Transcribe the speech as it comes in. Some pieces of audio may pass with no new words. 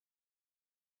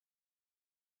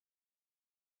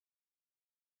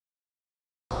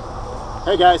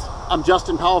Hey guys, I'm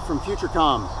Justin Powell from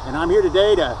Futurecom, and I'm here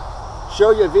today to show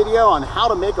you a video on how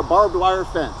to make a barbed wire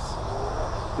fence.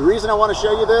 The reason I want to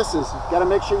show you this is you've got to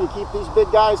make sure you keep these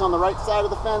big guys on the right side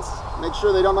of the fence, make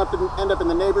sure they don't end up in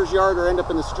the neighbor's yard or end up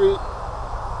in the street.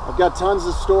 I've got tons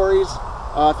of stories.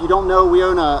 If you don't know, we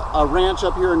own a ranch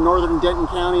up here in northern Denton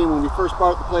County, and when we first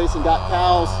bought the place and got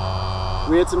cows,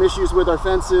 we had some issues with our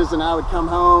fences, and I would come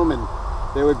home and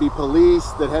there would be police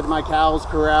that had my cows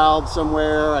corralled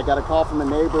somewhere. I got a call from a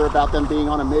neighbor about them being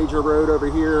on a major road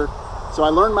over here. So I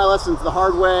learned my lessons the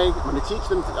hard way. I'm going to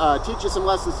teach you some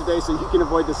lessons today so you can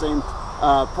avoid the same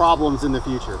problems in the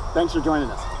future. Thanks for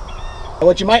joining us.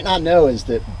 What you might not know is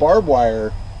that barbed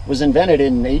wire was invented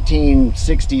in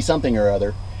 1860 something or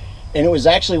other, and it was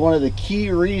actually one of the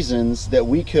key reasons that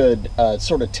we could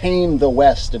sort of tame the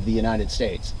west of the United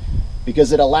States,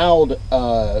 because it allowed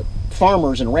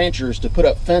farmers and ranchers to put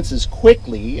up fences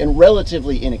quickly and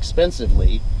relatively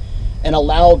inexpensively, and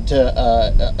allowed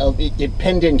to it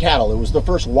penned in cattle. It was the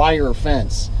first wire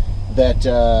fence that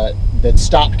that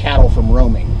stopped cattle from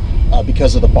roaming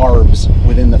because of the barbs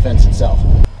within the fence itself.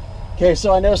 Okay,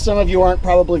 so I know some of you aren't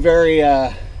probably very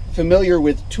familiar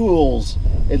with tools,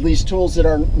 at least tools that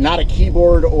are not a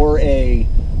keyboard or a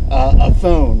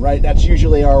phone, right? That's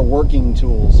usually our working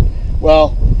tools.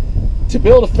 Well, to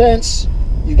build a fence,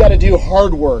 you've got to do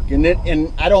hard work,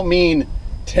 and I don't mean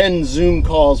 10 Zoom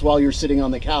calls while you're sitting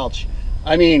on the couch.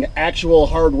 I mean actual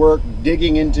hard work,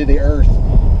 digging into the earth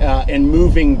and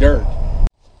moving dirt.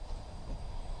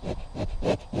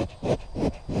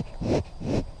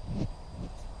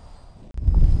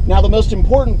 Now, the most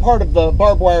important part of the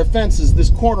barbed wire fence is this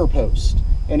corner post,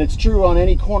 and it's true on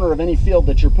any corner of any field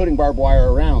that you're putting barbed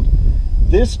wire around.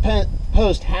 This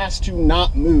post has to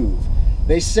not move.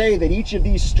 They say that each of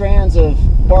these strands of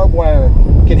barbed wire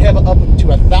can have up to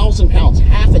 1,000 pounds,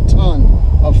 half a ton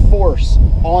of force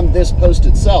on this post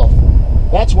itself.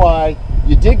 That's why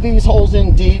you dig these holes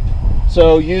in deep.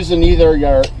 So using either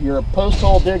your post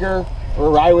hole digger,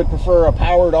 or I would prefer a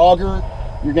powered auger,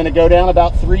 you're going to go down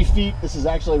about 3 feet. This is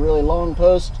actually a really long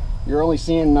post. You're only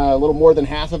seeing a little more than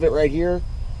half of it right here.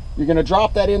 You're going to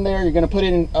drop that in there. You're going to put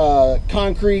in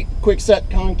concrete, quick set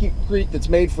concrete that's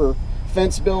made for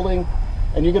fence building,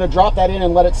 and you're going to drop that in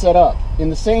and let it set up. In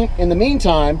the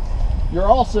meantime, you're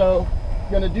also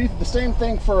going to do the same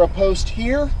thing for a post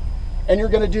here, and you're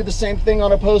going to do the same thing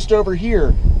on a post over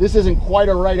here. This isn't quite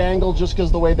a right angle just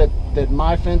because the way that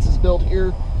my fence is built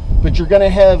here, but you're going to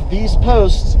have these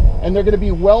posts, and they're going to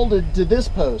be welded to this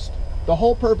post. The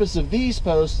whole purpose of these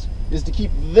posts is to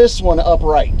keep this one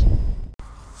upright.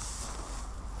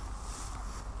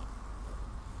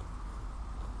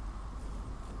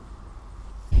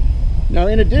 Now,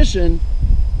 in addition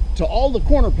to all the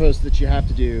corner posts that you have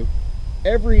to do,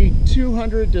 every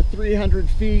 200 to 300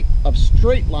 feet of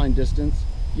straight line distance,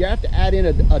 you have to add in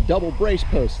a double brace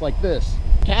post like this.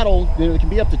 Cattle, that can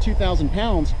be up to 2,000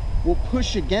 pounds, will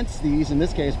push against these, in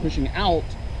this case pushing out,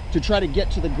 to try to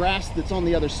get to the grass that's on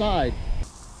the other side.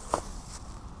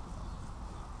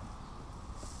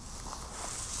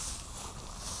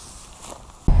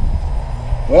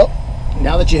 Well,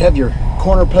 now that you have your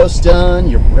corner post done,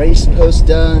 your brace post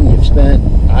done, you've spent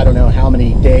I don't know how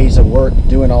many days of work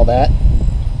doing all that,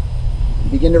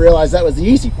 you begin to realize that was the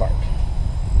easy part.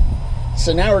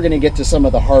 So now we're going to get to some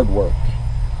of the hard work.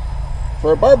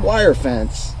 For a barbed wire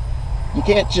fence, you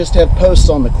can't just have posts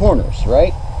on the corners,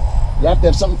 right? You have to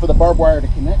have something for the barbed wire to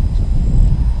connect.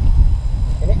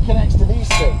 And it connects to these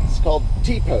things called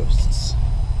T-posts.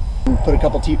 Put a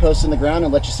couple T-posts in the ground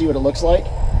and let you see what it looks like.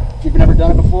 If you've never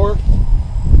done it before,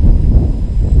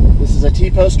 this is a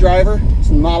T-post driver. It's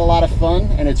not a lot of fun,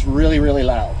 and it's really, really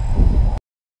loud.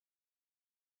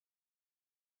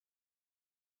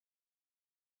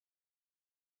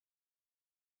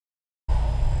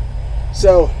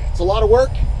 So it's a lot of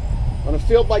work. On a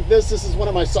field like this is one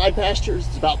of my side pastures.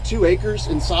 It's about 2 acres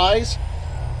in size.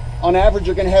 On average,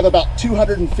 you're going to have about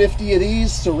 250 of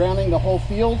these surrounding the whole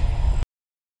field.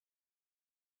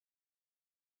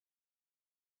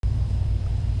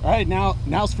 All right,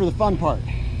 now's for the fun part.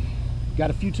 Got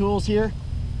a few tools here.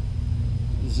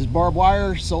 This is barbed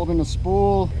wire sold in a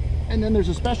spool, and then there's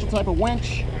a special type of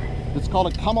winch that's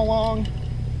called a come along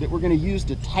that we're going to use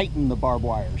to tighten the barbed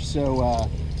wire. So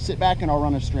sit back and I'll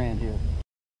run a strand here.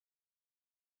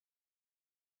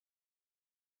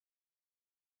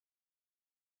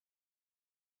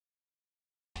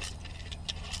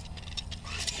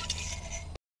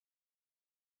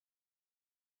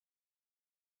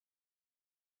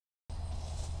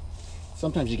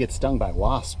 Sometimes you get stung by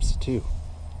wasps too.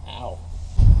 Ow.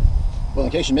 Well,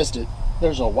 in case you missed it,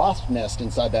 there's a wasp nest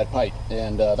inside that pipe,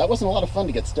 and that wasn't a lot of fun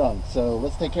to get stung. So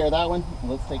let's take care of that one.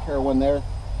 Let's take care of one there.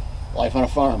 Life on a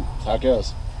farm, that's how it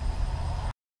goes.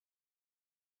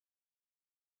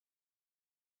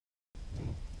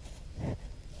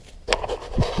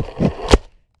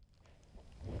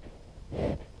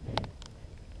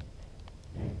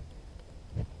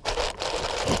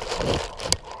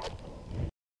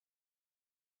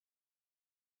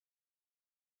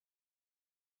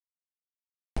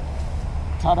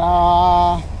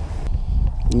 Ta-da!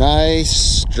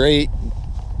 Nice straight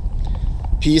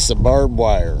piece of barbed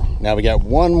wire. Now we got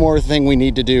one more thing we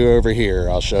need to do over here.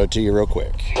 I'll show it to you real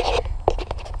quick.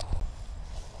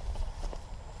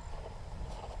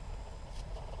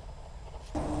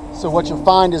 So what you'll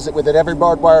find is that with every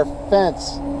barbed wire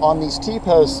fence on these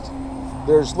T-posts,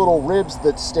 there's little ribs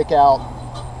that stick out,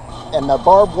 and the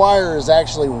barbed wire is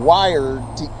actually wired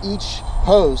to each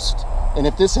post. And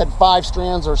if this had 5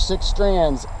 strands or 6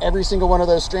 strands, every single one of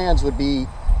those strands would be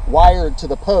wired to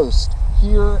the post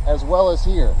here as well as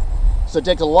here. So it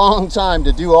takes a long time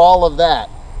to do all of that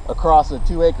across a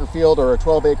 2-acre field or a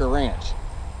 12-acre ranch.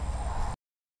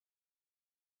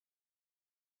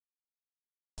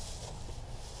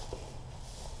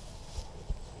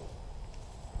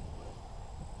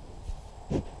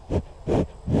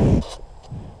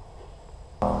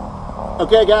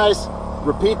 Okay guys,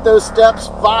 repeat those steps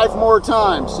 5 more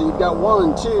times. So you've got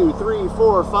 1, 2, 3,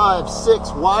 4, 5,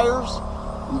 6 wires.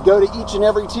 You go to each and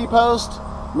every T-post.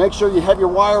 Make sure you have your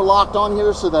wire locked on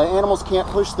here so the animals can't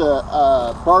push the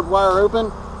barbed wire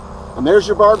open. And there's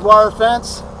your barbed wire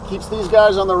fence. Keeps these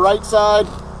guys on the right side.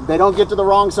 They don't get to the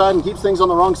wrong side, and keeps things on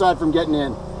the wrong side from getting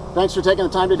in. Thanks for taking the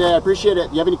time today. I appreciate it.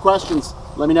 If you have any questions,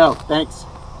 let me know. Thanks.